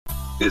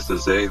It's a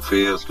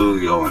ZacVille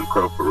Studio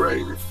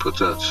Incorporated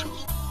production.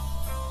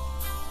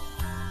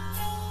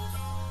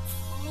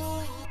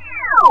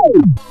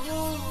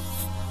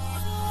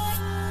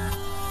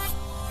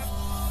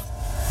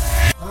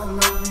 I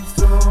love you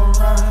so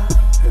right.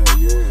 Hell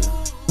yeah.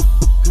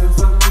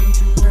 Cause I need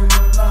you in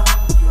my life.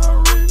 You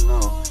already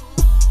know.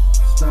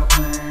 Stop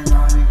playing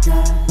all your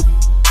games.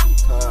 I'm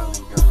tired of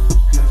them guys.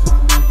 Cause I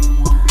know you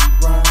won't be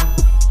right.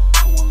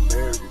 I wanna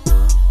marry you,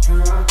 girl.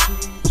 Girl, I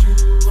treat you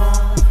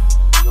right.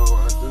 You know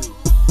I do.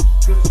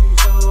 Cause you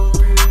so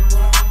really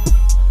right.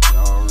 You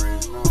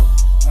already know.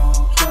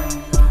 Won't train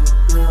another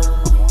girl.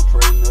 I won't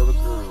trade another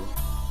girl.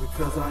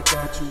 Because I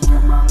got you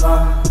in my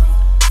life.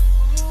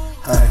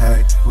 Hey,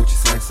 hey, what you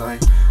say?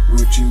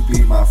 Would you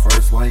be my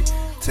first light?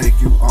 Take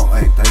you on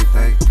a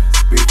day.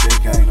 Spit that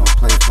game, don't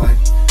play.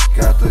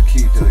 Got the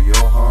key to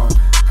your heart,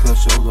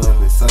 cause your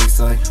love is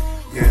say.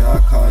 Yeah, I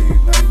call you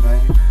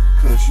name,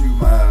 cause you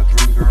my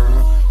dream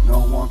girl. No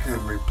one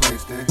can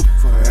replace that.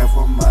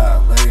 Forever my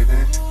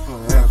lady,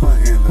 forever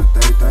in the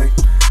day.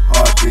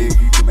 Heart big,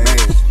 you can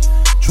imagine.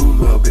 True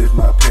love is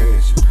my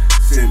passion.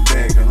 Sitting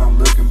back and I'm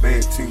looking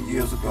back 10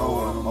 years ago,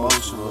 I'm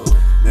emotional.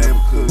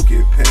 Never could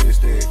get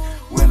past that.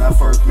 When I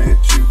first met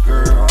you,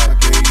 girl, I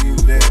gave you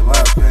that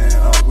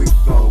lockdown. A week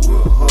ago,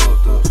 we'll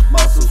hug up.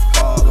 My sister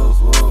called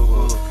us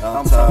love.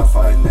 I'm tired of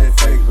fighting that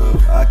fake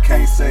love. I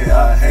can't say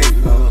I hate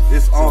love.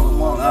 It's only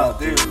one out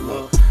there,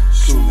 love.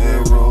 Shooting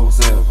arrows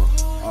ever.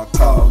 I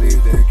call it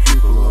that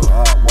Cupid love.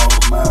 I walk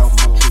a mile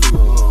for true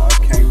love.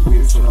 I can't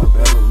wish for a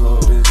better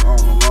love. It's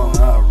only one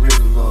I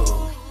really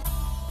love.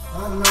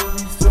 I love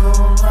you so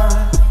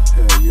right.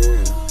 Hell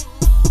yeah.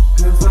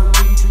 Cause I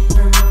need you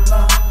in my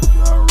life.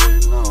 You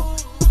already know.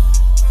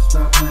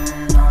 Stop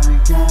playing all your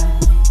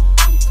games.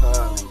 I'm tired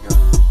of them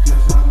guys.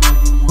 Cause I know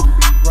you won't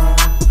be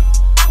right.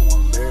 I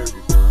wanna marry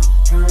you, girl.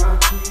 Girl, I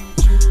treat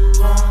you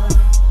right.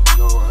 You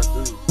know I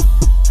do.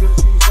 Cause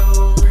you so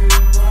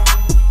real right.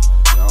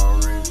 You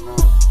already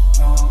know.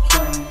 Won't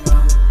train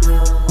another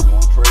girl. I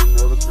won't trade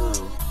another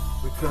girl.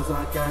 Because I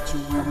got you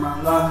in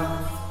my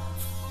life.